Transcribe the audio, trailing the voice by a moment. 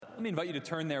Let me invite you to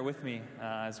turn there with me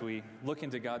as we look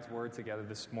into God's Word together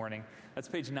this morning. That's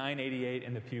page 988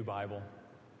 in the Pew Bible.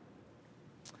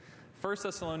 1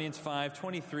 Thessalonians 5,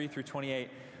 23 through 28.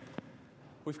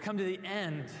 We've come to the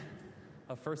end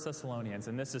of 1 Thessalonians,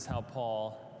 and this is how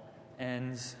Paul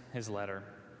ends his letter.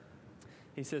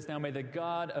 He says, "Now may the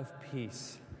God of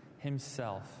peace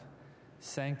himself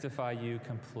sanctify you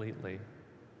completely,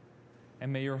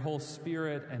 and may your whole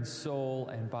spirit and soul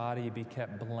and body be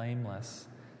kept blameless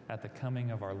at the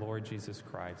coming of our Lord Jesus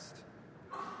Christ.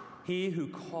 He who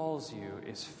calls you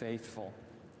is faithful.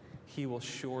 He will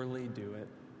surely do it.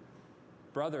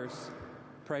 Brothers,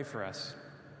 pray for us.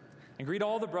 And greet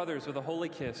all the brothers with a holy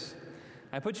kiss.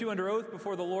 I put you under oath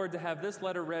before the Lord to have this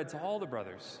letter read to all the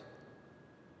brothers.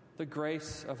 The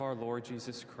grace of our Lord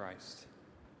Jesus Christ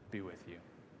be with you."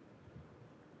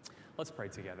 Let's pray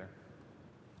together.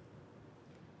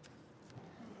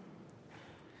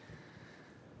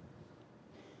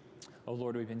 Oh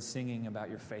Lord, we've been singing about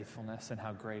your faithfulness and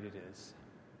how great it is.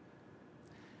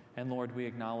 And Lord, we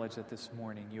acknowledge that this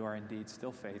morning you are indeed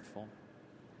still faithful.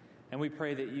 And we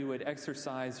pray that you would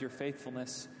exercise your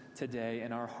faithfulness today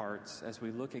in our hearts as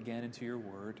we look again into your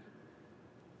word.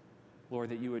 Lord,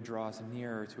 that you would draw us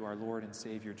nearer to our Lord and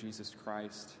Savior Jesus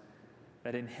Christ,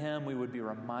 that in him we would be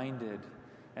reminded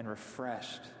and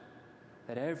refreshed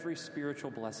that every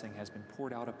spiritual blessing has been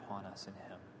poured out upon us in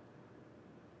him.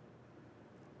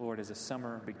 Lord, as the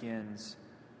summer begins,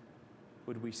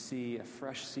 would we see a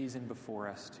fresh season before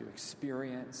us to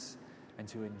experience and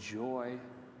to enjoy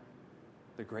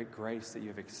the great grace that you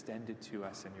have extended to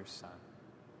us in your Son.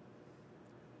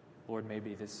 Lord, may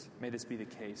this be the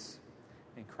case.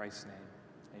 In Christ's name,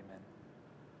 amen.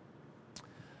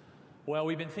 Well,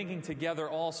 we've been thinking together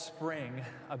all spring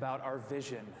about our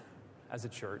vision as a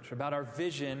church, about our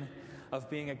vision of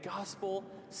being a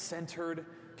gospel-centered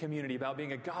community, about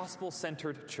being a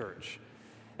gospel-centered church.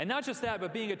 And not just that,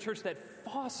 but being a church that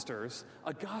fosters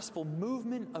a gospel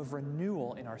movement of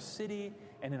renewal in our city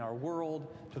and in our world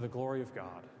to the glory of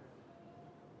God.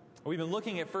 We've been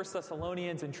looking at 1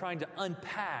 Thessalonians and trying to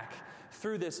unpack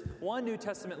through this one New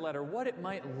Testament letter what it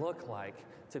might look like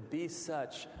to be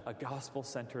such a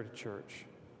gospel-centered church.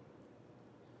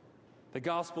 The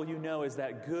gospel, you know, is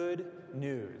that good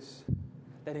news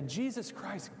that in Jesus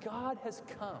Christ, God has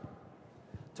come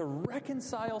to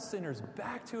reconcile sinners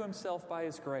back to himself by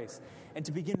his grace and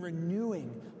to begin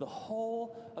renewing the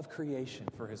whole of creation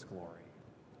for his glory.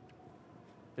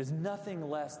 There's nothing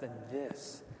less than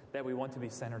this that we want to be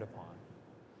centered upon.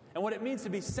 And what it means to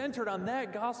be centered on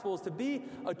that gospel is to be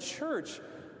a church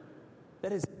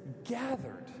that is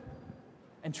gathered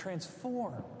and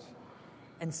transformed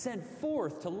and sent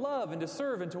forth to love and to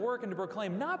serve and to work and to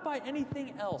proclaim, not by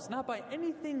anything else, not by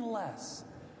anything less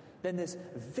than this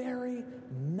very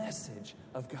message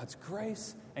of God's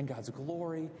grace and God's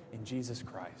glory in Jesus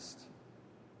Christ.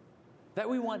 That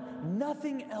we want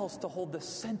nothing else to hold the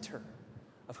center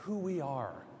of who we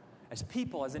are as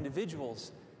people, as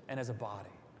individuals, and as a body.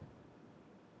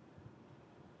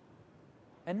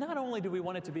 And not only do we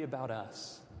want it to be about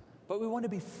us, but we want to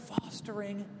be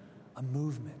fostering a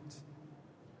movement.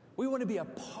 We want to be a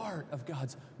part of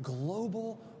God's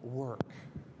global work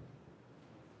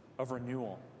of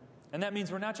renewal. And that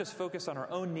means we're not just focused on our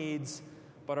own needs,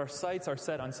 but our sights are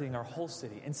set on seeing our whole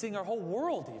city and seeing our whole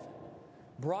world even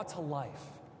brought to life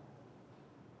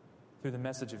through the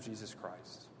message of Jesus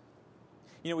Christ.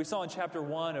 You know, we saw in chapter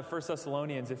 1 of 1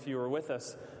 Thessalonians, if you were with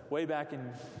us way back in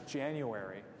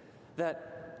January,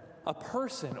 that a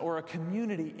person or a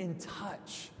community in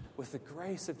touch with the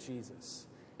grace of Jesus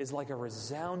is like a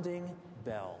resounding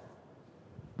bell.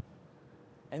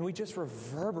 And we just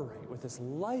reverberate with this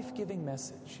life-giving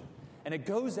message. And it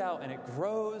goes out and it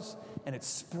grows and it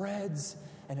spreads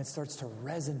and it starts to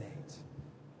resonate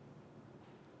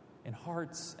in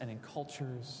hearts and in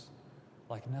cultures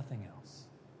like nothing else.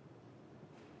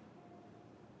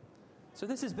 So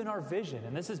this has been our vision,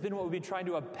 and this has been what we've been trying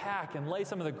to unpack and lay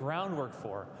some of the groundwork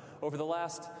for over the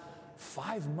last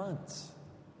 5 months.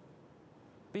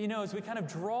 But you know, as we kind of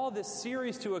draw this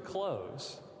series to a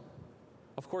close,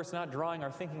 of course not drawing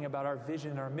our thinking about our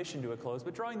vision and our mission to a close,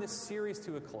 but drawing this series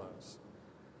to a close.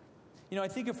 You know, I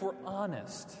think if we're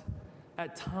honest,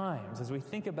 at times, as we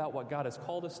think about what God has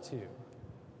called us to,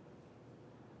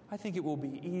 I think it will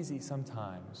be easy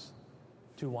sometimes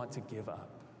to want to give up.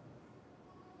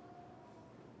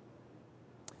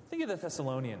 Think of the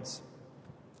Thessalonians,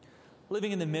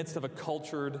 living in the midst of a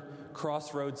cultured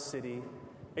crossroads city,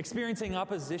 experiencing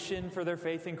opposition for their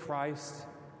faith in Christ,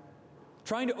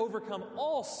 trying to overcome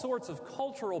all sorts of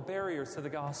cultural barriers to the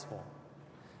gospel,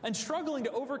 and struggling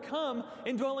to overcome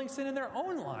indwelling sin in their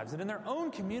own lives and in their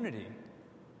own community.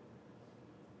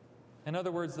 In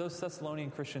other words, those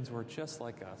Thessalonian Christians were just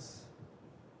like us.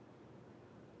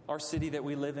 Our city that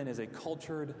we live in is a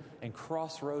cultured and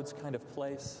crossroads kind of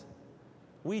place.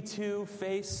 We too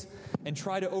face and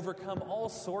try to overcome all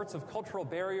sorts of cultural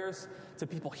barriers to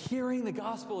people hearing the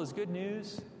gospel as good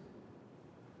news.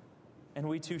 And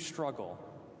we too struggle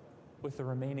with the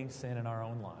remaining sin in our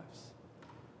own lives.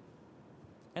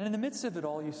 And in the midst of it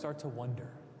all, you start to wonder,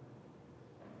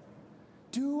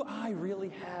 do I really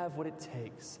have what it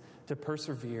takes to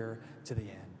persevere to the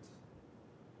end?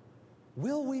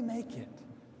 Will we make it?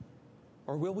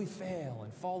 Or will we fail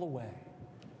and fall away?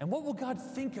 And what will God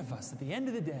think of us at the end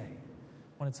of the day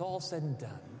when it's all said and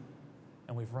done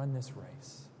and we've run this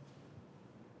race?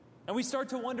 And we start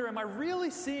to wonder, am I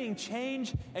really seeing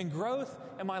change and growth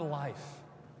in my life?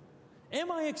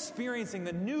 Am I experiencing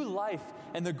the new life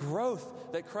and the growth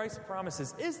that Christ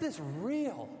promises? Is this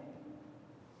real?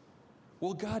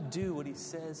 Will God do what He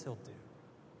says He'll do?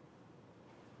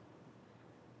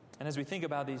 And as we think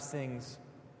about these things,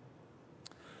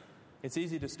 it's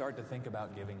easy to start to think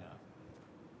about giving up.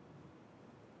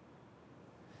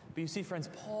 But you see, friends,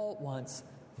 Paul wants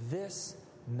this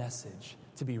message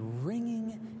to be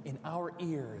ringing in our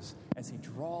ears as he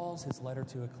draws his letter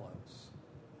to a close.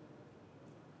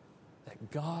 That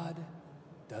God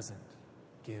doesn't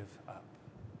give up.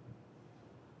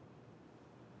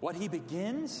 What He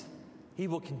begins, He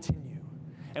will continue.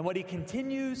 And what He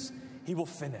continues, He will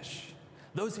finish.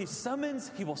 Those He summons,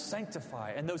 He will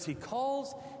sanctify. And those He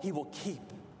calls, He will keep.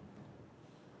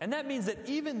 And that means that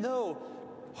even though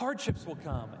hardships will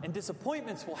come and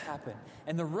disappointments will happen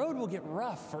and the road will get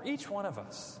rough for each one of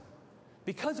us,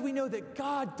 because we know that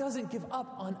God doesn't give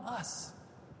up on us,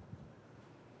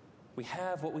 we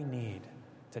have what we need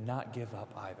to not give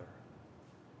up either.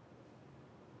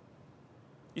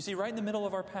 You see, right in the middle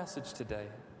of our passage today,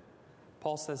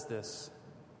 Paul says this: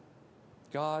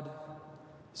 God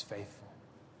is faithful.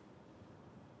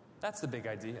 That's the big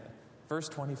idea. Verse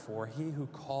 24, He who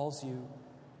calls you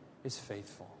is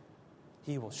faithful.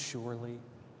 He will surely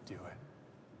do it.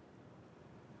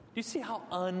 Do you see how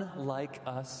unlike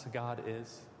us God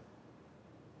is?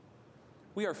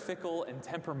 We are fickle and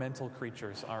temperamental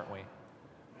creatures, aren't we?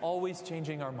 Always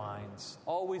changing our minds,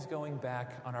 always going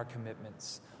back on our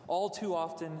commitments, all too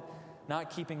often not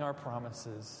keeping our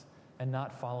promises and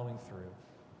not following through.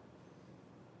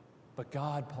 But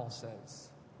God, Paul says,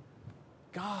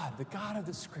 God, the God of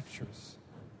the Scriptures,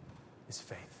 is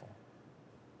faithful.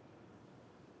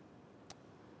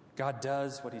 God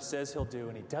does what He says He'll do,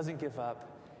 and He doesn't give up,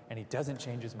 and He doesn't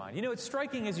change His mind. You know, it's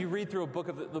striking as you read through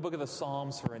the book of the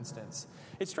Psalms, for instance.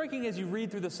 It's striking as you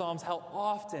read through the Psalms how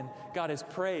often God is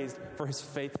praised for His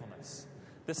faithfulness.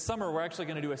 This summer, we're actually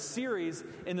going to do a series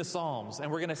in the Psalms,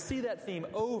 and we're going to see that theme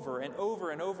over and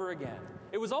over and over again.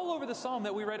 It was all over the Psalm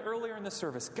that we read earlier in the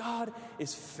service. God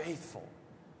is faithful.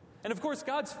 And of course,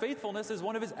 God's faithfulness is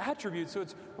one of His attributes, so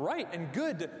it's right and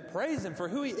good to praise Him for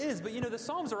who He is. But you know, the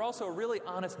Psalms are also a really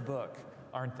honest book,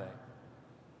 aren't they?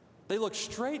 They look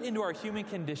straight into our human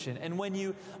condition. And when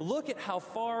you look at how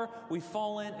far we've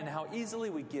fallen and how easily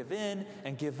we give in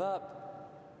and give up,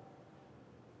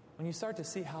 when you start to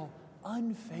see how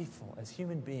unfaithful as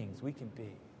human beings we can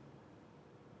be,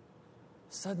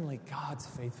 suddenly God's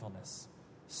faithfulness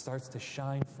starts to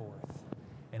shine forth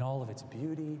in all of its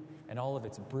beauty and all of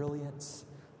its brilliance,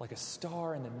 like a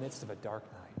star in the midst of a dark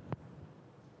night.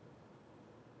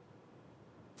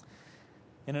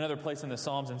 In another place in the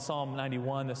Psalms, in Psalm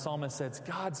 91, the psalmist says,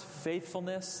 God's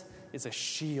faithfulness is a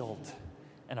shield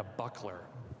and a buckler.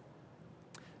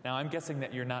 Now, I'm guessing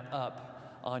that you're not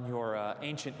up on your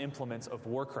ancient implements of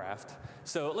Warcraft,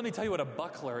 so let me tell you what a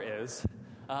buckler is.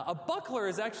 A buckler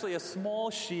is actually a small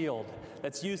shield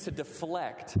that's used to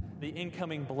deflect the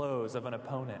incoming blows of an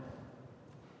opponent.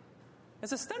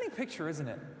 It's a stunning picture, isn't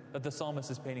it, that the psalmist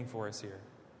is painting for us here.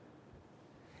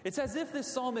 It's as if this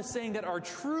psalm is saying that our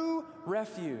true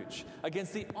refuge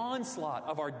against the onslaught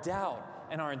of our doubt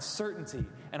and our uncertainty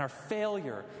and our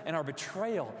failure and our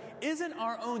betrayal isn't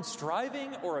our own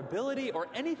striving or ability or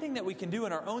anything that we can do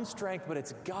in our own strength, but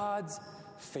it's God's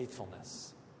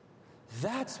faithfulness.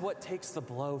 That's what takes the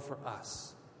blow for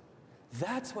us.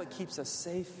 That's what keeps us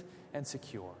safe and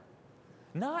secure.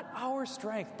 Not our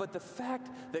strength, but the fact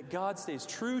that God stays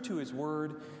true to His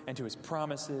word and to His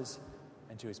promises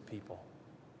and to His people.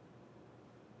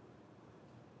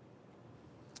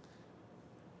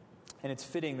 And it's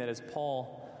fitting that as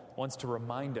Paul wants to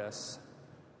remind us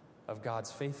of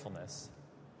God's faithfulness,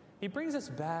 he brings us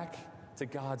back to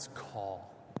God's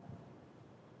call.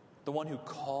 The one who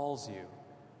calls you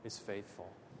is faithful.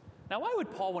 Now, why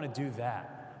would Paul want to do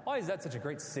that? Why is that such a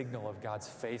great signal of God's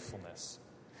faithfulness?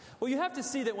 Well, you have to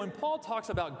see that when Paul talks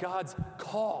about God's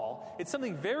call, it's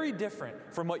something very different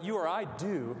from what you or I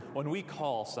do when we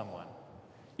call someone.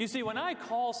 You see, when I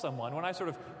call someone, when I sort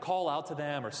of call out to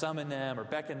them or summon them or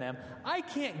beckon them, I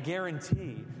can't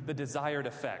guarantee the desired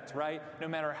effect, right? No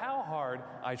matter how hard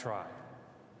I try.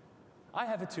 I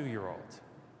have a 2-year-old.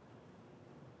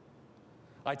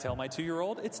 I tell my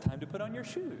 2-year-old, it's time to put on your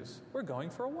shoes. We're going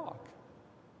for a walk.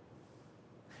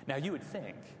 Now, you would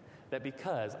think that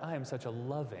because I am such a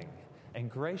loving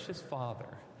and gracious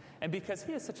father, and because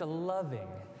he is such a loving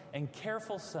and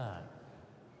careful son,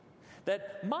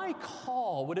 that my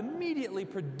call would immediately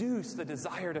produce the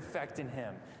desired effect in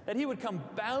him, that he would come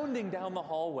bounding down the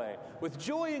hallway with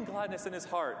joy and gladness in his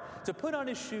heart to put on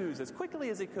his shoes as quickly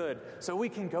as he could so we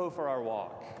can go for our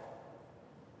walk.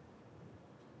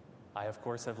 I, of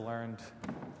course, have learned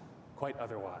quite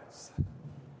otherwise.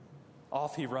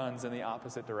 Off he runs in the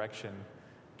opposite direction,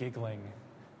 giggling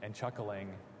and chuckling,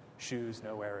 shoes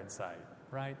nowhere in sight,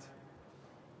 right?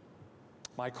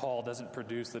 My call doesn't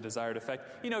produce the desired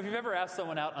effect. You know, if you've ever asked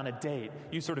someone out on a date,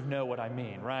 you sort of know what I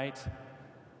mean, right?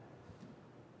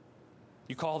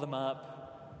 You call them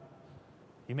up,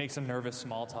 you make some nervous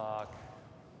small talk,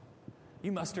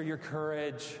 you muster your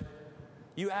courage,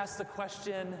 you ask the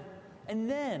question, and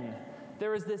then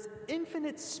there is this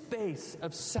infinite space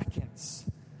of seconds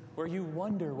where you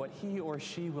wonder what he or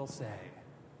she will say.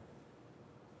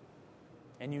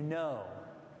 And you know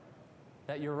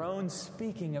that your own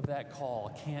speaking of that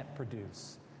call can't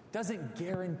produce, doesn't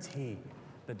guarantee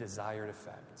the desired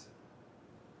effect.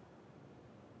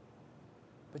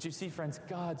 But you see, friends,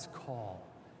 God's call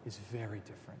is very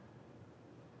different.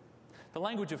 The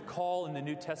language of call in the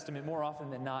New Testament, more often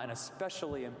than not, and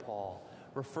especially in Paul,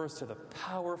 refers to the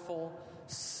powerful,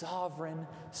 sovereign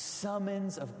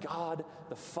summons of God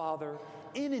the Father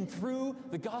in and through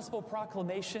the gospel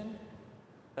proclamation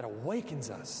that awakens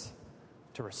us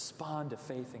to respond to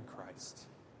faith in Christ.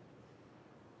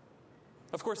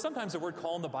 Of course, sometimes the word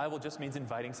call in the Bible just means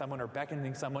inviting someone or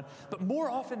beckoning someone, but more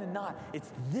often than not,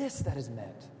 it's this that is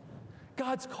meant.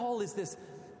 God's call is this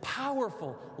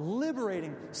powerful,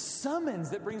 liberating summons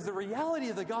that brings the reality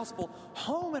of the gospel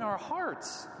home in our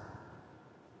hearts,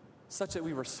 such that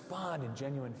we respond in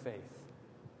genuine faith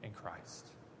in Christ.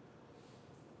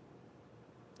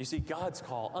 You see, God's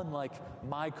call, unlike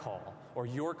my call or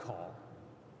your call,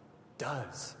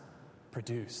 does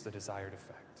produce the desired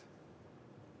effect.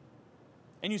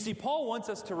 And you see, Paul wants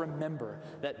us to remember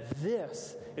that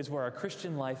this is where our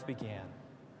Christian life began,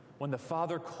 when the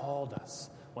Father called us,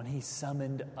 when he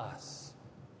summoned us.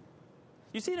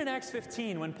 You see it in Acts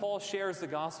 15 when Paul shares the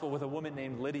gospel with a woman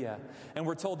named Lydia, and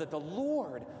we're told that the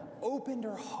Lord opened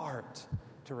her heart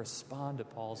to respond to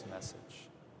Paul's message.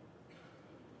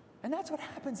 And that's what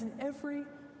happens in every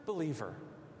believer.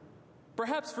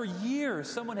 Perhaps for years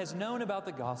someone has known about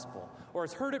the gospel or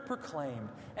has heard it proclaimed,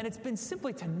 and it's been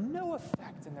simply to no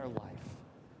effect in their life.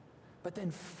 But then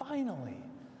finally,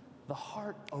 the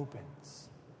heart opens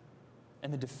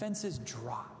and the defenses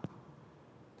drop.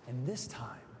 And this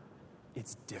time,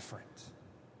 it's different.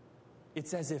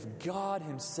 It's as if God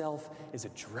himself is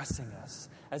addressing us,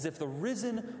 as if the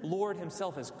risen Lord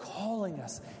himself is calling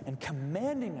us and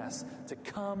commanding us to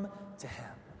come to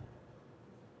him.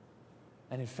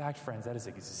 And in fact, friends, that is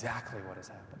exactly what is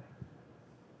happening.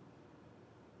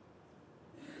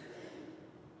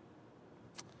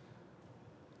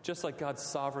 Just like God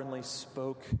sovereignly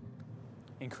spoke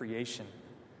in creation,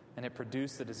 and it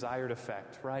produced the desired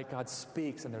effect, right? God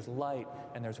speaks, and there's light,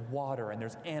 and there's water, and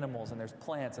there's animals, and there's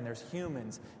plants, and there's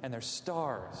humans, and there's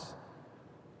stars.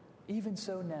 Even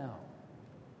so now,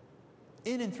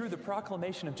 in and through the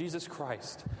proclamation of Jesus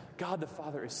Christ, God the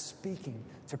Father is speaking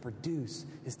to produce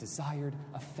his desired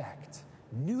effect.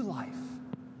 New life,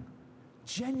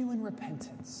 genuine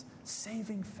repentance,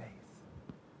 saving faith.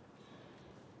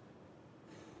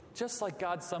 Just like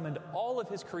God summoned all of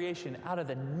his creation out of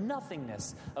the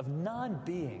nothingness of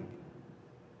non-being,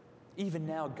 even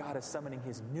now God is summoning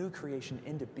his new creation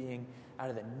into being out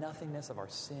of the nothingness of our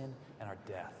sin and our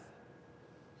death.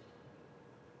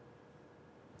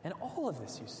 And all of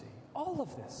this, you see, all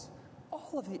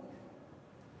of it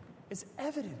is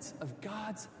evidence of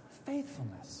God's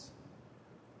faithfulness.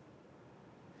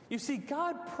 You see,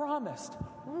 God promised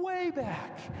way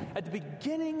back at the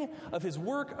beginning of his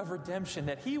work of redemption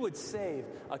that he would save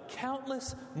a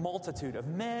countless multitude of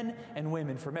men and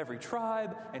women from every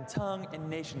tribe and tongue and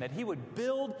nation, that he would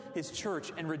build his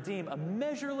church and redeem a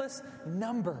measureless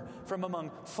number from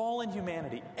among fallen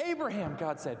humanity. Abraham,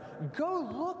 God said, go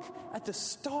look at the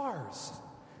stars.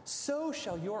 So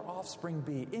shall your offspring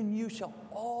be. In you shall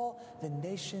all the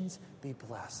nations be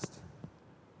blessed.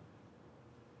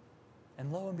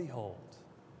 And lo and behold,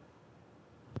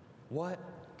 what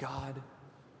God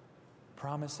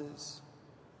promises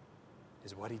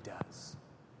is what he does.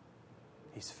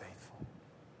 He's faithful.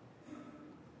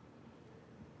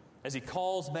 As he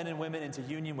calls men and women into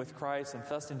union with Christ and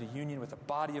thus into union with the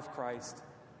body of Christ,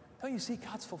 don't you see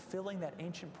God's fulfilling that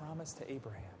ancient promise to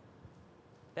Abraham?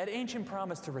 That ancient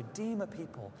promise to redeem a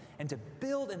people and to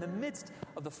build in the midst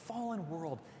of the fallen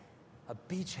world a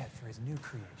beachhead for his new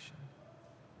creation.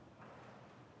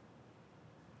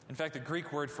 In fact, the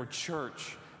Greek word for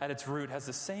church at its root has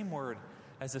the same word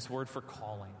as this word for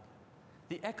calling.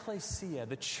 The ecclesia,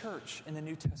 the church in the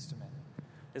New Testament,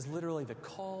 is literally the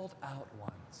called out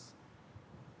ones.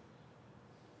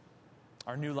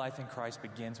 Our new life in Christ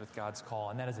begins with God's call,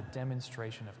 and that is a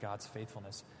demonstration of God's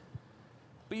faithfulness.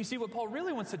 But you see, what Paul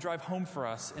really wants to drive home for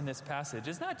us in this passage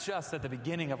is not just that the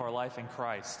beginning of our life in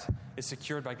Christ is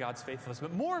secured by God's faithfulness,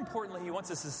 but more importantly, he wants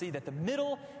us to see that the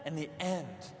middle and the end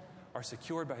are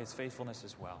secured by his faithfulness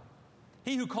as well.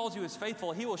 He who calls you is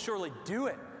faithful, he will surely do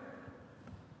it,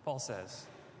 Paul says.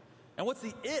 And what's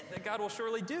the it that God will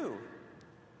surely do?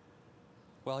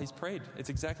 Well, he's prayed. It's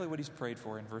exactly what he's prayed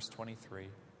for in verse 23.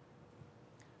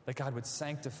 That God would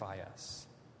sanctify us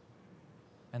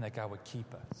and that God would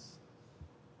keep us.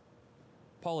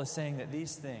 Paul is saying that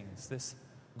these things, this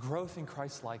growth in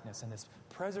Christ's likeness and this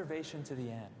preservation to the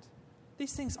end,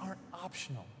 these things aren't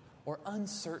optional or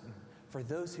uncertain for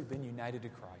those who've been united to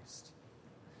Christ.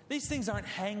 These things aren't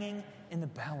hanging in the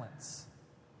balance.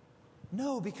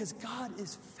 No, because God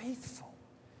is faithful.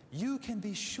 You can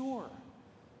be sure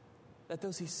that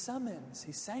those he summons,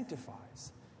 he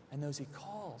sanctifies, and those he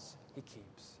calls, he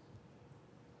keeps.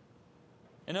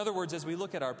 In other words, as we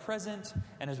look at our present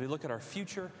and as we look at our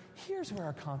future, here's where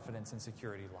our confidence and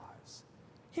security lies.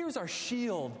 Here's our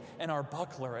shield and our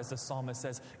buckler, as the psalmist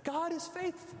says. God is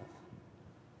faithful.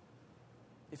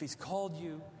 If he's called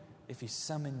you, if he's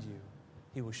summoned you,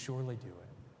 he will surely do it.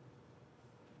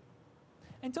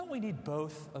 And don't we need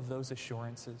both of those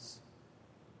assurances?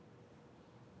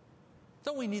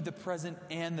 Don't we need the present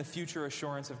and the future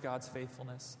assurance of God's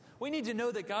faithfulness? We need to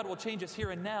know that God will change us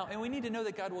here and now, and we need to know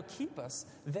that God will keep us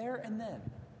there and then.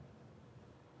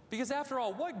 Because after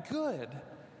all, what good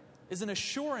is an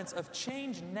assurance of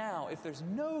change now if there's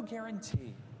no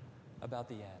guarantee about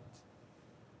the end?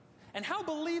 And how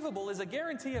believable is a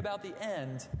guarantee about the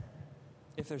end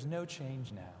if there's no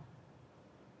change now?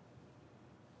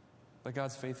 But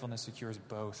God's faithfulness secures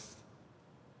both,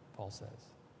 Paul says.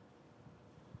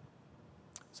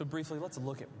 So briefly, let's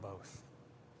look at both.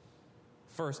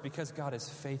 First, because God is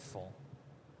faithful,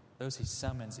 those he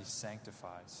summons, he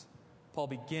sanctifies. Paul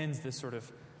begins this sort of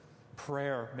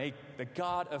prayer, may the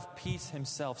God of peace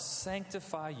himself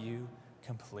sanctify you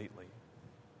completely.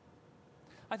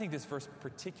 I think this verse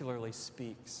particularly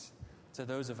speaks to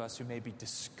those of us who may be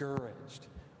discouraged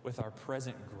with our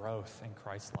present growth in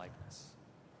Christ's likeness.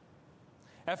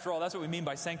 After all, that's what we mean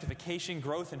by sanctification,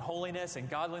 growth in holiness and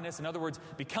godliness. In other words,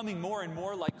 becoming more and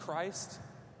more like Christ.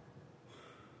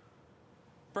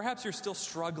 Perhaps you're still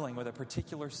struggling with a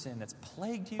particular sin that's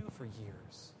plagued you for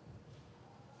years.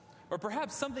 Or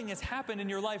perhaps something has happened in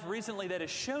your life recently that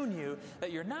has shown you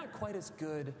that you're not quite as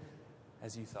good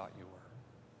as you thought you were.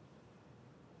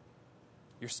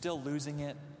 You're still losing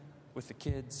it with the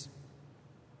kids.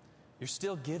 You're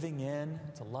still giving in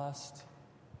to lust.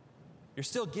 You're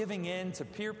still giving in to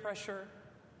peer pressure.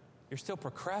 You're still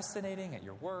procrastinating at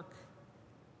your work.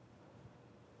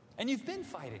 And you've been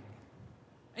fighting.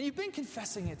 And you've been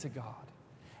confessing it to God.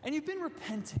 And you've been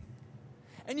repenting.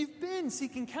 And you've been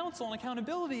seeking counsel and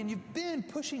accountability. And you've been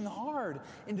pushing hard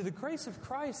into the grace of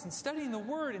Christ and studying the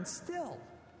Word. And still,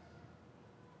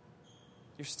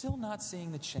 you're still not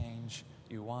seeing the change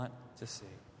you want to see.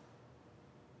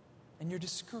 And you're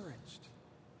discouraged.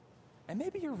 And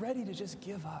maybe you're ready to just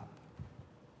give up.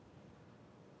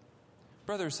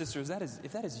 Brothers and sisters,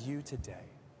 if that is you today,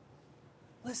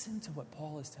 listen to what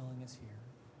Paul is telling us here.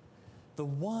 The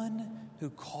one who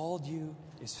called you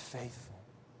is faithful.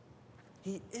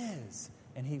 He is,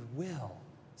 and he will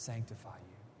sanctify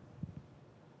you.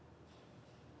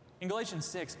 In Galatians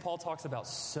 6, Paul talks about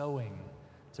sowing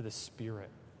to the Spirit.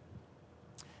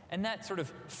 And that sort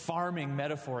of farming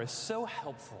metaphor is so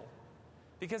helpful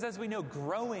because, as we know,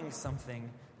 growing something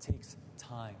takes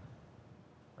time,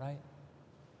 right?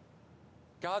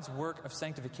 God's work of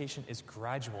sanctification is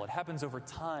gradual. It happens over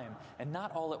time and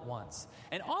not all at once.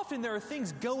 And often there are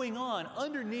things going on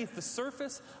underneath the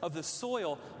surface of the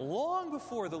soil long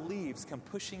before the leaves come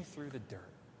pushing through the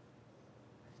dirt.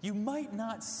 You might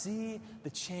not see the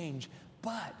change,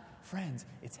 but, friends,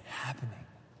 it's happening.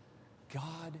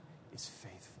 God is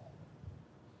faithful.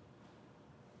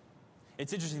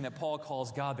 It's interesting that Paul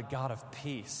calls God the God of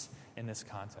peace in this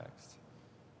context.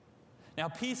 Now,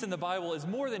 peace in the Bible is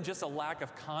more than just a lack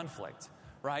of conflict,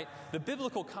 right? The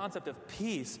biblical concept of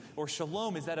peace or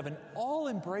shalom is that of an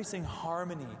all-embracing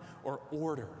harmony or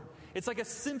order. It's like a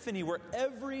symphony where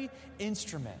every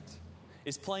instrument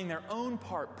is playing their own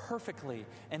part perfectly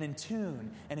and in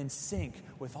tune and in sync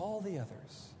with all the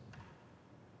others.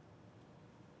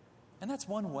 And that's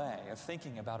one way of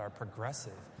thinking about our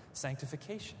progressive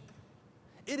sanctification.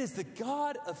 It is the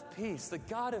God of peace, the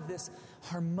God of this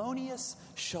harmonious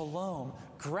shalom,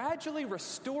 gradually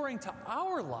restoring to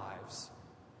our lives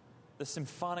the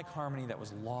symphonic harmony that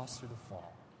was lost through the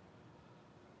fall.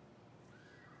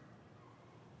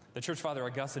 The church father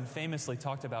Augustine famously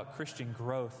talked about Christian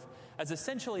growth as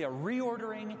essentially a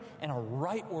reordering and a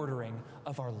right ordering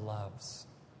of our loves,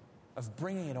 of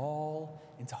bringing it all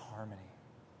into harmony.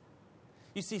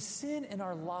 You see, sin in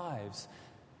our lives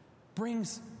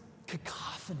brings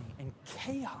cacophony and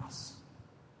chaos.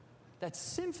 That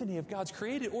symphony of God's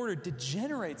created order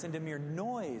degenerates into mere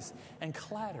noise and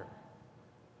clatter.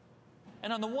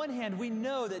 And on the one hand, we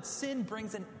know that sin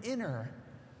brings an inner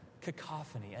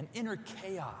cacophony, an inner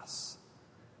chaos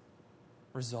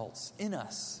results in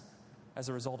us as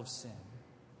a result of sin.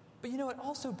 But it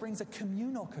also brings a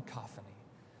communal cacophony.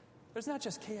 There's not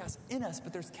just chaos in us,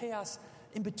 but there's chaos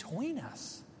in between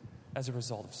us as a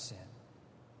result of sin.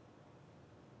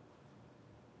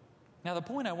 Now, the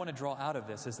point I want to draw out of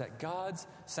this is that God's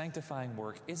sanctifying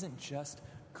work isn't just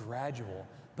gradual,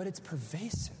 but it's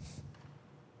pervasive.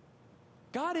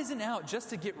 God isn't out just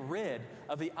to get rid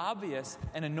of the obvious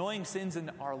and annoying sins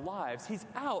in our lives. He's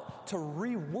out to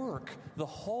rework the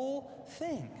whole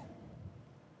thing.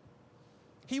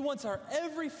 He wants our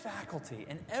every faculty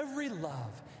and every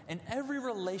love and every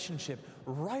relationship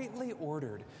rightly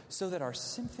ordered so that our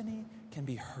symphony can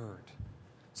be heard,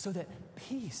 so that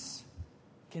peace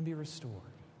can be restored.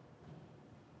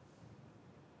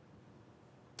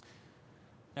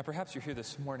 Now, perhaps you're here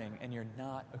this morning and you're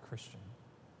not a Christian.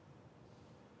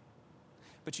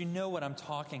 But you know what I'm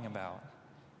talking about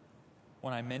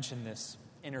when I mention this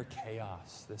inner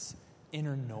chaos, this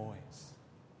inner noise.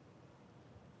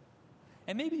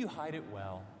 And maybe you hide it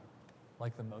well,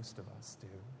 like the most of us do.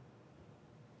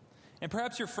 And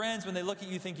perhaps your friends, when they look at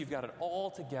you, think you've got it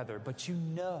all together, but you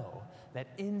know that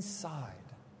inside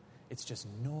it's just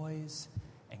noise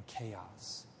and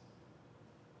chaos.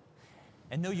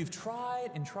 And though you've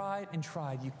tried and tried and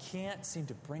tried, you can't seem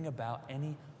to bring about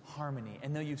any harmony.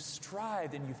 And though you've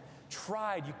strived and you've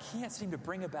tried, you can't seem to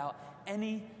bring about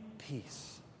any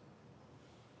peace.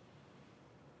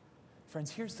 Friends,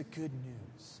 here's the good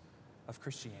news of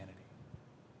Christianity.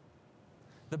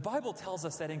 The Bible tells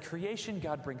us that in creation,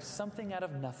 God brings something out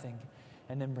of nothing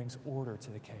and then brings order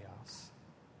to the chaos.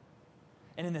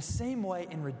 And in the same way,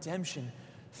 in redemption,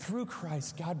 through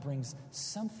Christ, God brings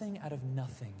something out of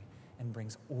nothing and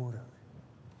brings order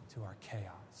to our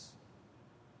chaos.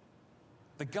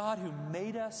 The God who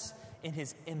made us in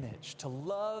His image to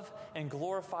love and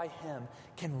glorify Him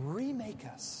can remake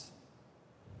us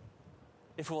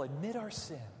if we'll admit our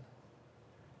sin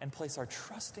and place our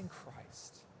trust in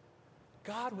Christ.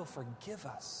 God will forgive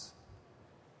us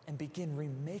and begin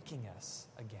remaking us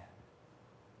again.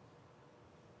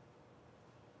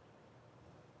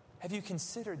 Have you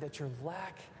considered that your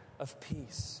lack of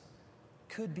peace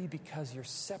could be because you're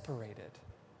separated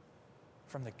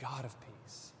from the God of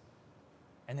peace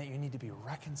and that you need to be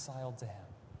reconciled to Him?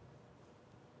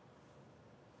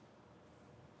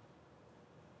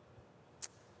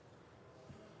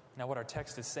 Now, what our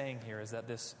text is saying here is that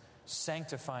this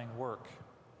sanctifying work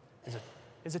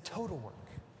is a total work.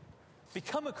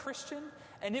 Become a Christian,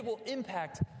 and it will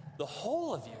impact the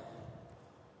whole of you.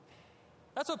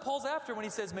 That's what Paul's after when he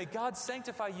says, may God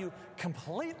sanctify you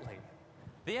completely.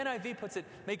 The NIV puts it,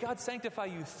 may God sanctify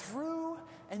you through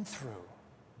and through.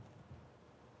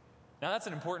 Now, that's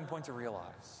an important point to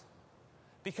realize.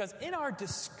 Because in our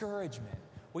discouragement,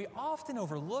 we often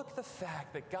overlook the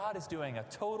fact that God is doing a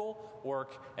total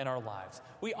work in our lives.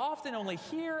 We often only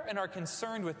hear and are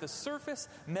concerned with the surface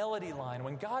melody line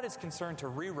when God is concerned to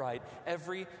rewrite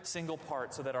every single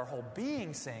part so that our whole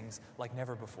being sings like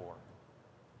never before.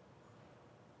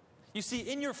 You see,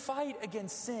 in your fight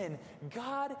against sin,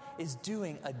 God is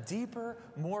doing a deeper,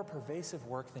 more pervasive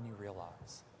work than you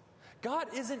realize. God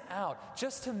isn't out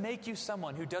just to make you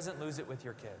someone who doesn't lose it with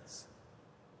your kids,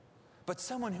 but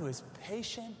someone who is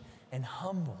patient and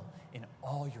humble in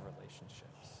all your relationships.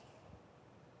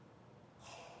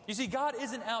 You see, God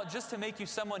isn't out just to make you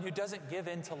someone who doesn't give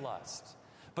in to lust,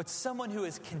 but someone who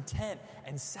is content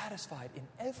and satisfied in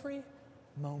every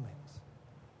moment.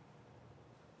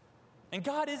 And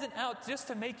God isn't out just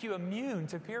to make you immune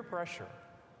to peer pressure,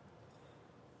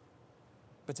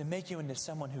 but to make you into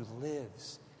someone who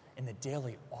lives in the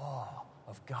daily awe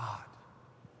of God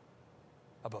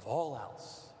above all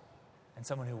else, and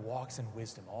someone who walks in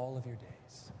wisdom all of your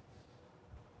days.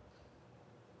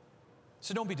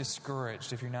 So don't be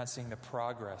discouraged if you're not seeing the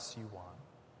progress you want.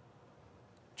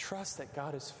 Trust that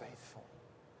God is faithful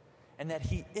and that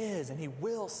He is and He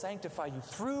will sanctify you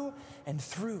through and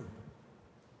through.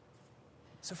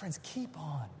 So friends, keep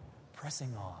on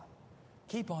pressing on.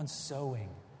 Keep on sowing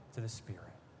to the Spirit.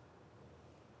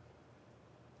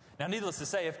 Now, needless to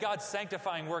say, if God's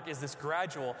sanctifying work is this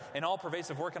gradual and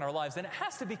all-pervasive work in our lives, then it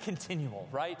has to be continual,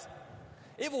 right?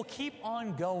 It will keep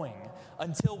on going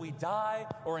until we die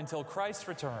or until Christ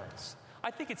returns.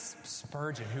 I think it's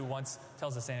Spurgeon who once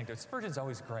tells this anecdote. Spurgeon's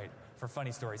always great for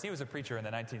funny stories. He was a preacher in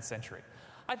the 19th century.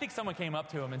 I think someone came up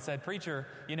to him and said, "Preacher,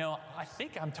 I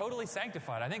think I'm totally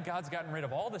sanctified. I think God's gotten rid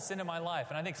of all the sin in my life."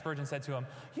 And I think Spurgeon said to him,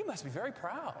 "You must be very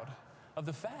proud of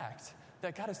the fact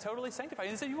that God is totally sanctified."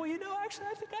 And he said, "Well, actually,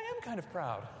 I think I am kind of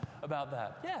proud about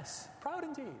that." Yes, proud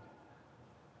indeed.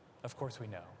 Of course we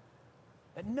know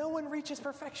that no one reaches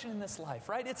perfection in this life,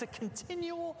 right? It's a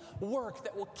continual work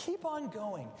that will keep on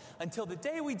going until the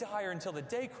day we die or until the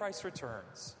day Christ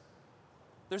returns.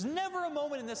 There's never a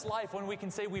moment in this life when we can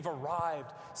say we've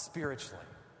arrived spiritually.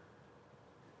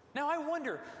 Now, I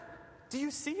wonder, do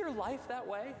you see your life that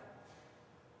way?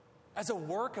 As a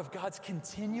work of God's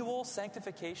continual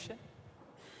sanctification?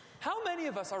 How many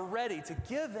of us are ready to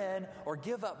give in or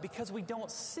give up because we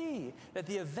don't see that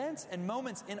the events and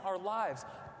moments in our lives,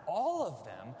 all of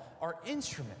them, are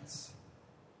instruments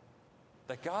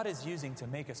that God is using to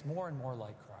make us more and more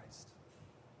like Christ?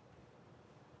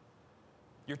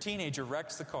 Your teenager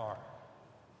wrecks the car,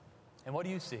 and what do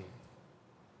you see?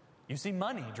 You see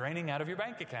money draining out of your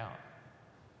bank account.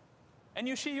 And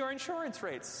you see your insurance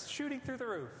rates shooting through the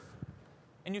roof.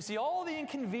 And you see all the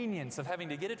inconvenience of having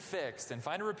to get it fixed and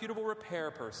find a reputable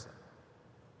repair person.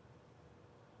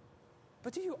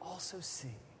 But do you also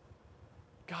see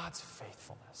God's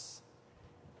faithfulness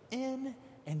in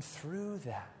and through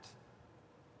that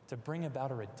to bring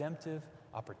about a redemptive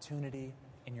opportunity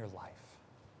in your life?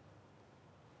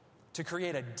 To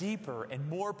create a deeper and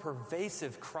more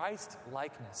pervasive Christ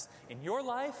likeness in your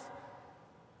life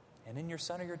and in your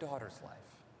son or your daughter's life.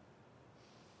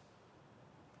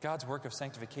 God's work of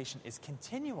sanctification is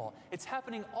continual. It's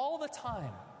happening all the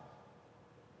time.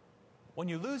 When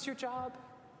you lose your job,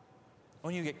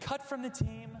 when you get cut from the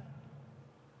team,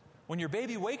 when your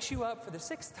baby wakes you up for the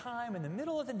 6th time in the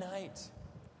middle of the night,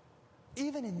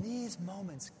 even in these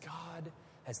moments, God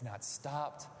has not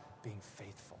stopped being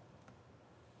faithful.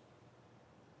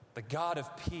 The God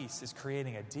of peace is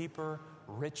creating a deeper,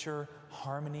 richer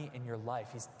harmony in your life.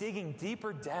 He's digging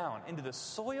deeper down into the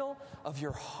soil of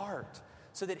your heart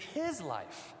so that His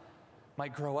life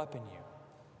might grow up in you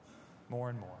more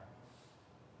and more.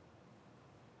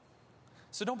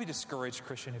 So don't be discouraged,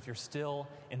 Christian, if you're still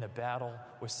in the battle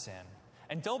with sin.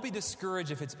 And don't be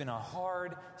discouraged if it's been a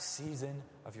hard season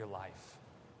of your life.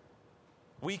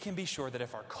 We can be sure that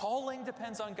if our calling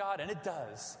depends on God, and it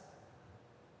does,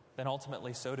 then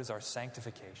ultimately so does our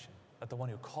sanctification. That the one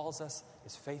who calls us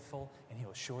is faithful, and He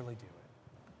will surely do it.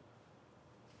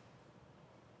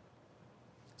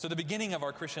 So the beginning of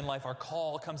our Christian life, our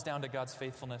call, comes down to God's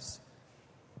faithfulness.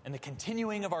 And the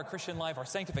continuing of our Christian life, our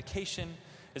sanctification,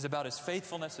 is about His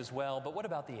faithfulness as well. But what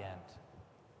about the end?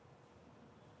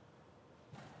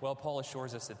 Well, Paul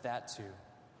assures us that that too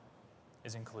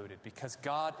is included. Because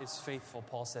God is faithful,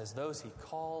 Paul says, those He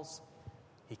calls,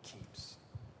 He keeps.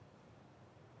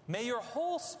 May your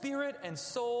whole spirit and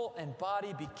soul and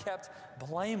body be kept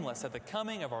blameless at the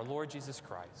coming of our Lord Jesus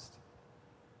Christ.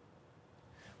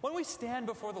 When we stand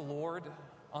before the Lord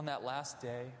on that last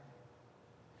day,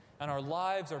 and our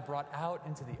lives are brought out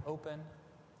into the open,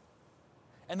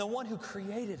 and the one who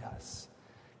created us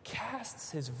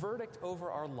casts His verdict over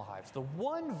our lives, the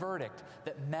one verdict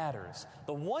that matters,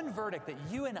 the one verdict that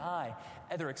you and I,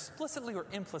 either explicitly or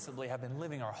implicitly, have been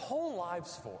living our whole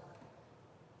lives for.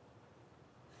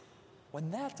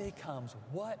 When that day comes,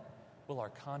 what will our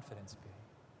confidence be?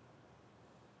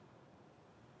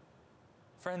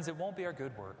 Friends, it won't be our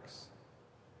good works.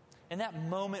 In that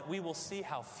moment, we will see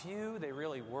how few they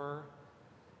really were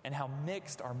and how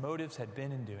mixed our motives had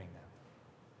been in doing them.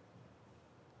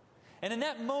 And in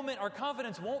that moment, our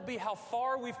confidence won't be how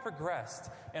far we've progressed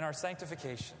in our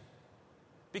sanctification,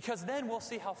 because then we'll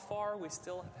see how far we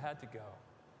still have had to go.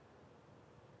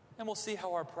 And we'll see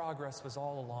how our progress was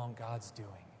all along God's doing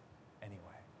anyway.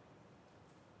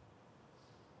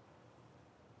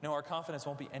 No, our confidence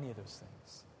won't be any of those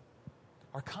things.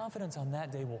 Our confidence on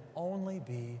that day will only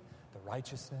be the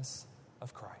righteousness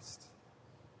of Christ.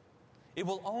 It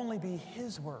will only be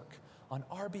His work on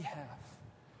our behalf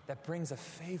that brings a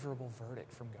favorable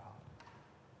verdict from God.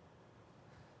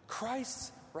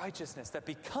 Christ's righteousness that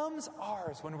becomes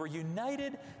ours when we're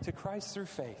united to Christ through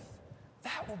faith,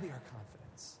 that will be our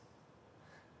confidence.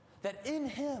 That in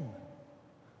Him,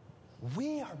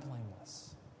 we are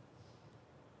blameless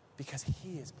because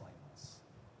He is blameless.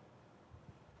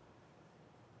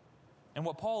 And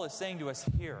what Paul is saying to us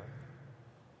here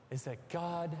is that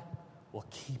God will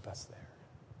keep us there.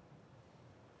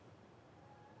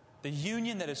 The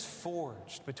union that is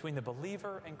forged between the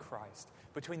believer and Christ,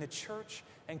 between the church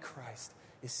and Christ,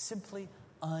 is simply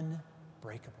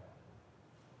unbreakable.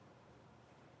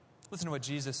 Listen to what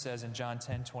Jesus says in John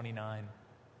 10:29.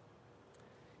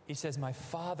 He says, "My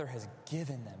Father has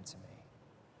given them to me,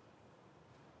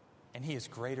 and He is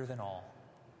greater than all,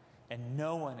 and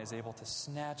no one is able to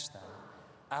snatch them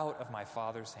out of my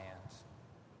Father's hands."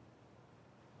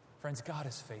 Friends, God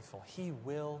is faithful. He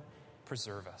will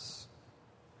preserve us.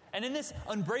 And in this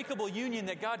unbreakable union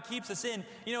that God keeps us in,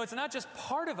 it's not just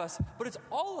part of us, but it's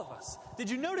all of us. Did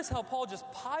you notice how Paul just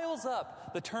piles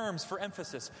up the terms for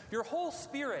emphasis? Your whole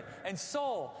spirit and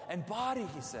soul and body,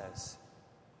 he says.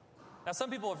 Now,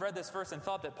 some people have read this verse and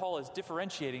thought that Paul is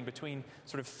differentiating between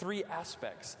sort of three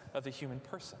aspects of the human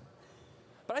person.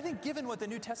 But I think given what the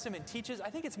New Testament teaches, I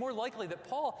think it's more likely that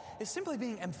Paul is simply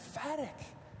being emphatic.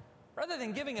 Rather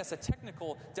than giving us a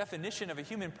technical definition of a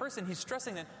human person, he's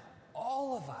stressing that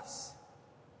all of us,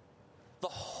 the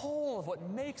whole of what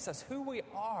makes us who we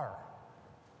are,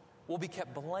 will be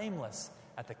kept blameless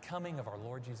at the coming of our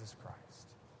Lord Jesus Christ.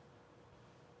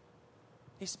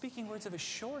 He's speaking words of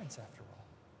assurance, after all.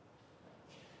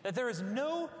 That there is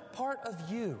no part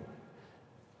of you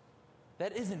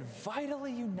that isn't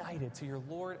vitally united to your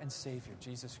Lord and Savior,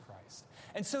 Jesus Christ.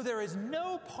 And so there is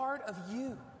no part of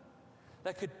you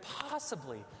that could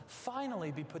possibly,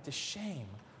 finally be put to shame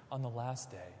on the last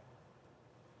day.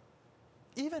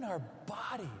 Even our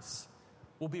bodies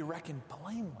will be reckoned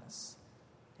blameless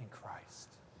in Christ.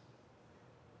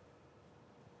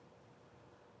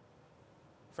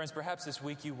 Friends, perhaps this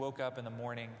week you woke up in the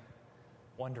morning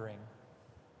wondering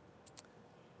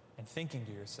and thinking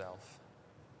to yourself,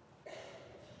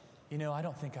 I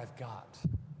don't think I've got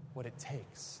what it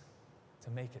takes to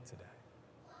make it today.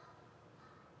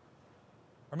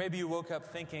 Or maybe you woke up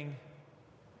thinking,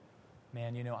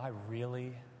 man, I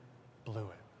really blew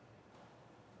it.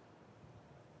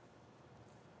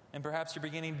 And perhaps you're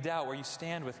beginning to doubt where you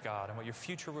stand with God and what your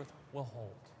future will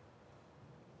hold.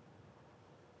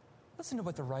 Listen to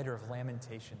what the writer of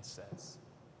Lamentations says.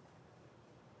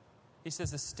 He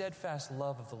says, "The steadfast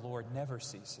love of the Lord never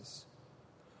ceases,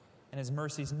 and His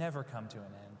mercies never come to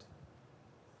an end.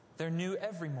 They're new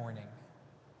every morning.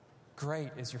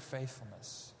 Great is your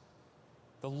faithfulness.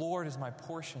 The Lord is my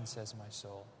portion, says my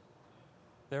soul.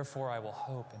 Therefore I will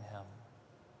hope in Him."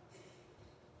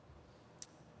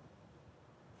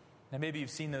 Now, maybe you've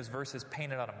seen those verses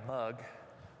painted on a mug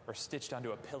or stitched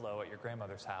onto a pillow at your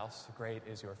grandmother's house. Great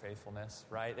is your faithfulness,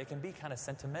 right? They can be kind of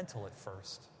sentimental at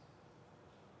first.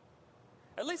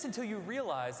 At least until you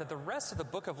realize that the rest of the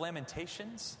book of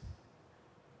Lamentations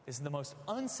is the most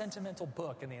unsentimental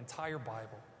book in the entire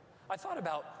Bible. I thought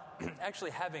about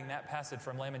actually having that passage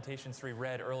from Lamentations 3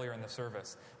 read earlier in the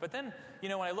service. But then,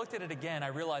 when I looked at it again, I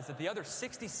realized that the other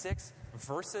 66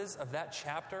 verses of that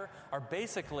chapter are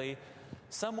basically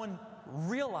someone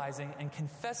realizing and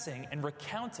confessing and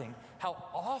recounting how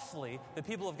awfully the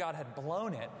people of God had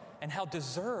blown it and how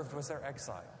deserved was their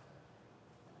exile.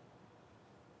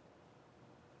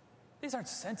 These aren't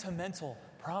sentimental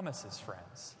promises,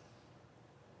 friends.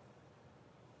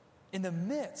 In the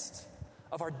midst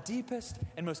of our deepest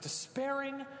and most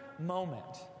despairing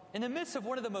moment, in the midst of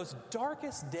one of the most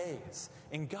darkest days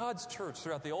in God's church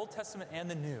throughout the Old Testament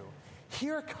and the New,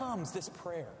 here comes this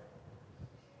prayer.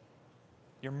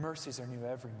 Your mercies are new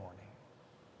every morning.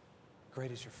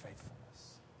 Great is your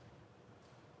faithfulness.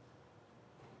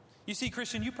 You see,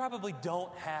 Christian, you probably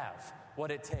don't have what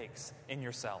it takes in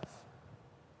yourself.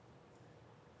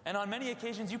 And on many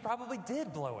occasions, you probably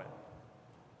did blow it.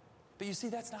 But you see,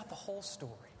 that's not the whole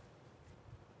story.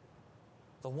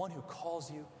 The one who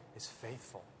calls you is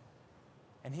faithful,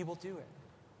 and He will do it.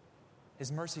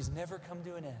 His mercies never come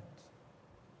to an end,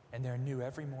 and they're new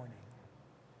every morning,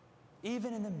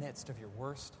 even in the midst of your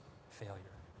worst failure.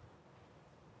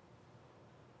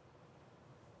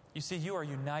 You see, you are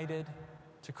united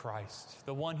to Christ,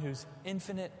 the one whose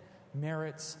infinite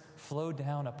merits flow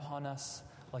down upon us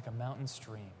like a mountain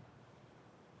stream.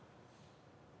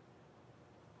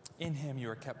 In Him you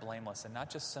are kept blameless, and not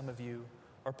just some of you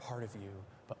or part of you,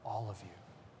 but all of you.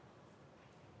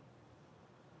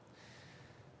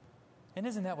 And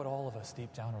isn't that what all of us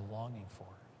deep down are longing for?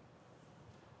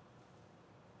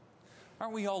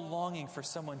 Aren't we all longing for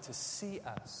someone to see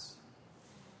us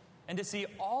and to see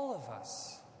all of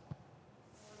us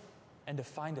and to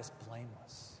find us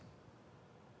blameless?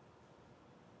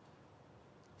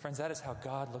 Friends, that is how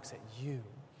God looks at you,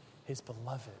 His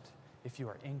beloved, if you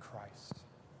are in Christ.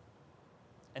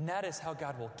 And that is how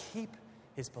God will keep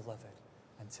His beloved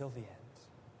until the end.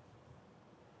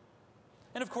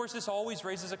 And of course, this always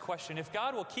raises a question. If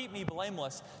God will keep me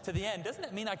blameless to the end, doesn't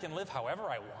that mean I can live however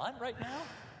I want right now?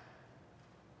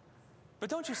 But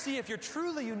don't you see, if you're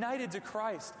truly united to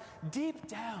Christ, deep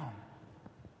down,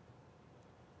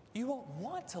 you won't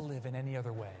want to live in any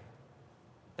other way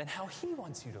than how He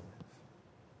wants you to live.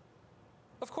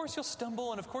 Of course you'll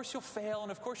stumble, and of course you'll fail,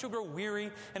 and of course you'll grow weary,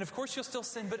 and of course you'll still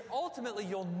sin, but ultimately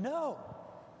you'll know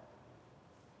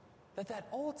that that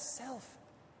old self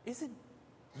isn't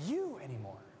you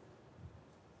anymore.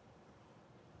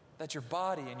 That your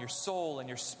body and your soul and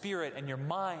your spirit and your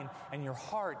mind and your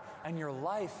heart and your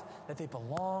life, that they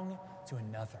belong to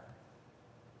another.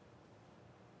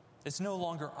 It's no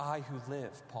longer I who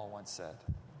live, Paul once said,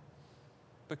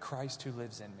 but Christ who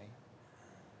lives in me.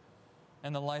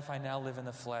 And the life I now live in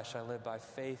the flesh, I live by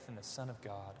faith in the Son of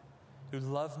God, who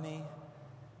loved me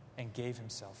and gave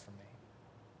Himself for me.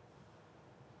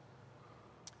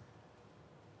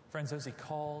 Friends, those He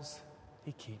calls,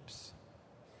 He keeps.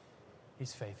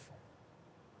 He's faithful.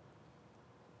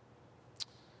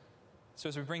 So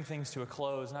as we bring things to a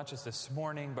close, not just this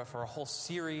morning, but for a whole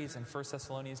series in 1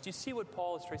 Thessalonians, do you see what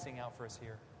Paul is tracing out for us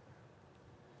here?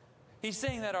 He's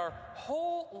saying that our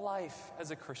whole life as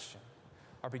a Christian,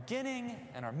 our beginning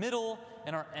and our middle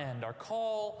and our end, our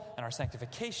call and our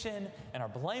sanctification and our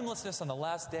blamelessness on the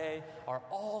last day are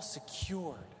all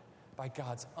secured by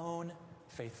God's own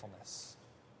faithfulness.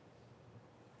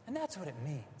 And that's what it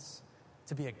means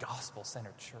to be a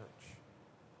gospel-centered church.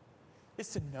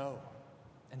 It's to know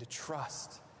and to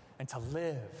trust and to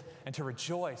live and to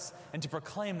rejoice and to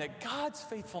proclaim that God's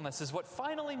faithfulness is what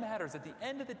finally matters at the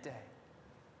end of the day.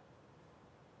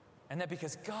 And that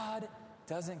because God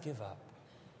doesn't give up,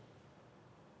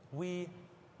 we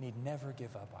need never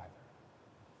give up either.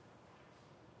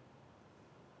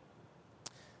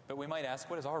 But we might ask,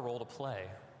 what is our role to play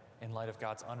in light of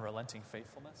God's unrelenting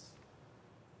faithfulness?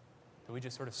 Do we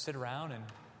just sort of sit around and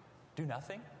do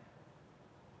nothing?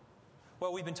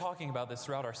 Well, we've been talking about this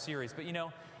throughout our series, but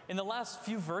in the last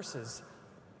few verses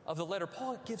of the letter,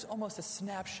 Paul gives almost a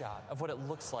snapshot of what it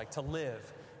looks like to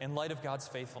live in light of God's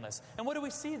faithfulness. And what do we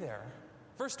see there?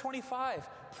 Verse 25,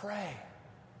 pray.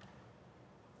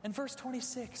 And verse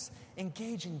 26,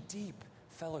 engage in deep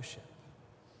fellowship.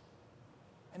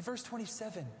 And verse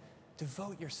 27,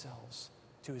 devote yourselves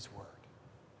to His word.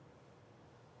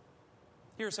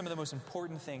 Here are some of the most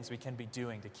important things we can be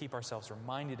doing to keep ourselves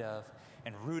reminded of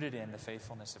and rooted in the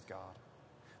faithfulness of God.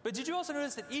 But did you also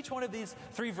notice that each one of these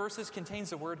 3 verses contains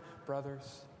the word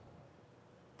brothers?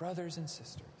 Brothers and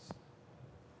sisters.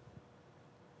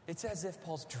 It's as if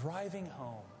Paul's driving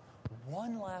home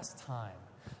one last time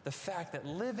the fact that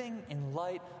living in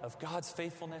light of God's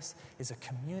faithfulness is a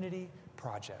community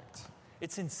project.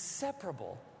 It's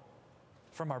inseparable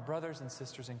from our brothers and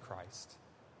sisters in Christ.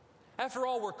 After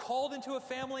all, we're called into a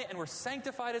family, and we're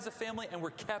sanctified as a family, and we're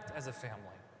kept as a family.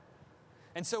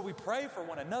 And so we pray for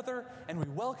one another, and we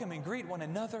welcome and greet one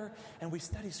another, and we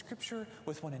study Scripture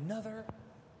with one another.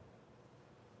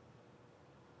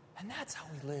 And that's how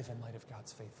we live in light of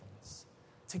God's faithfulness.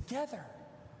 Together,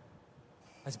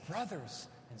 as brothers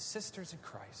and sisters in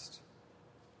Christ.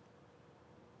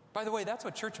 By the way, that's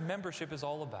what church membership is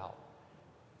all about.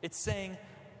 It's saying,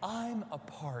 I'm a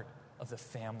part of the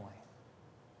family.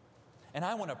 And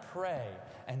I want to pray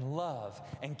and love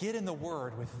and get in the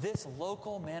Word with this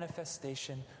local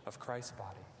manifestation of Christ's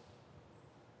body.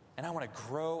 And I want to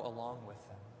grow along with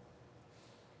them.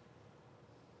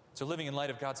 So living in light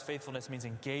of God's faithfulness means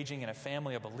engaging in a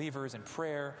family of believers in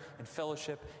prayer, in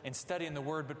fellowship, in studying the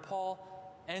Word. But Paul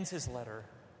ends his letter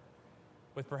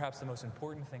with perhaps the most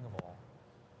important thing of all.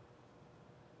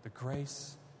 The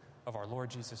grace of our Lord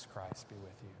Jesus Christ be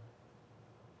with you.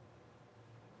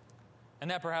 And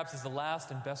that perhaps is the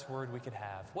last and best word we could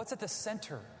have. What's at the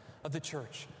center of the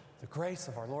church? The grace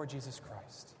of our Lord Jesus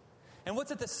Christ. And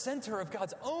what's at the center of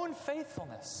God's own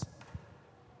faithfulness?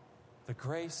 The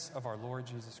grace of our Lord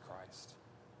Jesus Christ.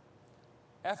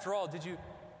 After all, did you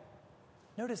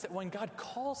notice that when God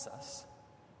calls us,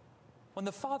 when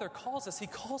the Father calls us, He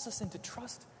calls us into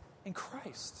trust in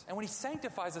Christ. And when He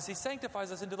sanctifies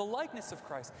us into the likeness of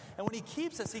Christ. And when He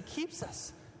keeps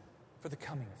us for the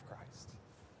coming of Christ.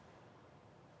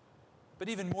 But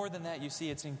even more than that, you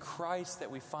see, it's in Christ that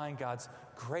we find God's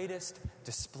greatest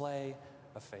display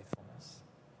of faithfulness.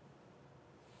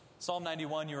 Psalm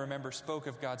 91, you remember, spoke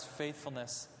of God's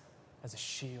faithfulness as a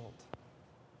shield.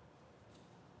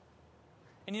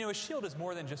 And you know, a shield is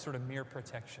more than just sort of mere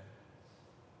protection.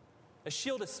 A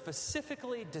shield is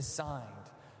specifically designed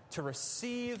to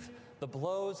receive the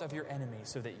blows of your enemy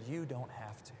so that you don't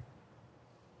have to.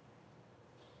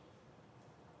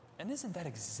 And isn't that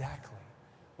exactly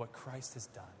what Christ has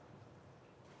done?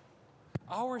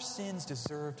 Our sins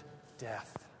deserved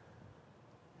death.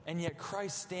 And yet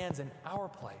Christ stands in our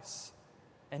place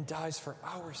and dies for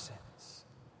our sins.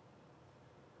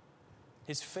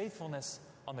 His faithfulness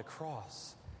on the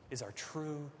cross is our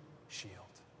true shield,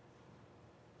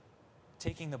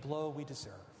 taking the blow we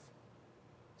deserve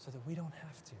so that we don't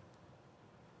have to.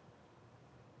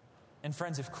 And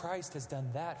friends, if Christ has done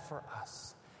that for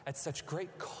us at such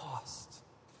great cost,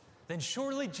 then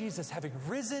surely Jesus, having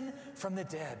risen from the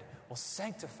dead, will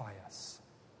sanctify us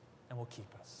and will keep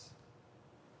us.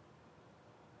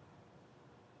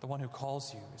 The one who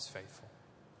calls you is faithful.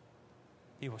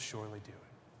 He will surely do it.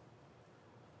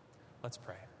 Let's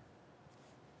pray.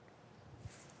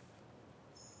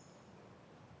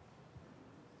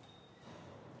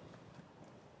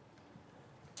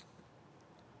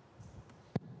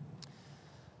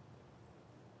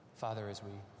 Father, as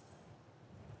we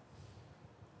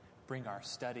bring our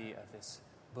study of this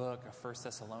book of 1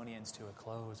 Thessalonians to a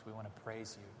close, we want to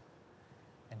praise you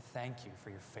and thank you for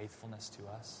your faithfulness to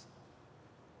us.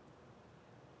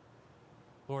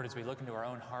 Lord, as we look into our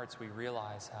own hearts, we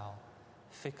realize how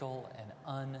fickle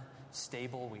and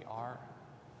unstable we are.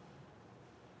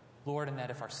 Lord, and that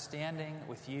if our standing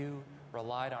with you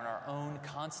relied on our own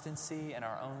constancy and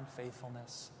our own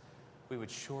faithfulness, we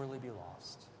would surely be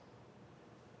lost.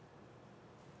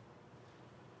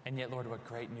 And yet, Lord, what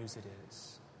great news it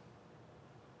is.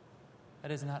 That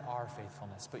is not our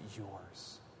faithfulness, but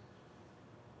yours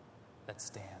that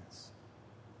stands.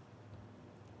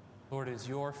 Lord, it is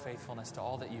your faithfulness to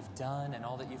all that you've done and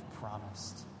all that you've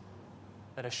promised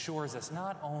that assures us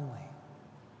not only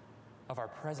of our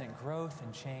present growth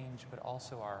and change, but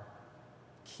also our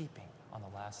keeping on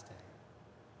the last day.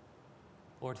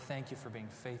 Lord, thank you for being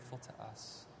faithful to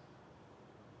us.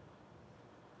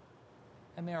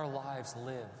 And may our lives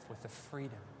live with the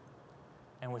freedom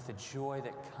and with the joy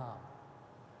that come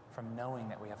from knowing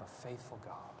that we have a faithful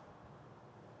God.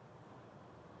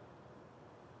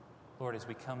 Lord, as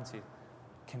we come to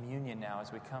communion now,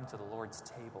 as we come to the Lord's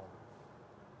table,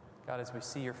 God, as we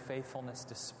see your faithfulness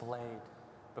displayed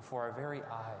before our very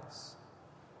eyes,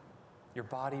 your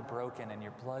body broken and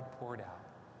your blood poured out,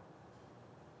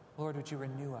 Lord, would you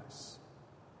renew us?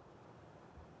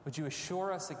 Would you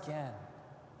assure us again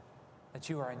that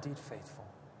you are indeed faithful?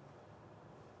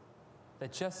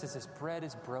 That just as this bread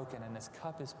is broken and this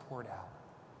cup is poured out,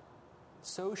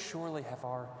 so surely have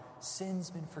our sins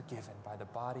been forgiven by the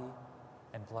body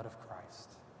and blood of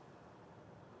Christ.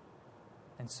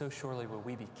 And so surely will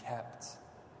we be kept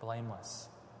blameless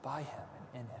by him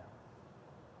and in him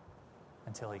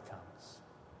until he comes.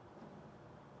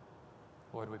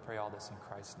 Lord, we pray all this in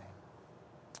Christ's name.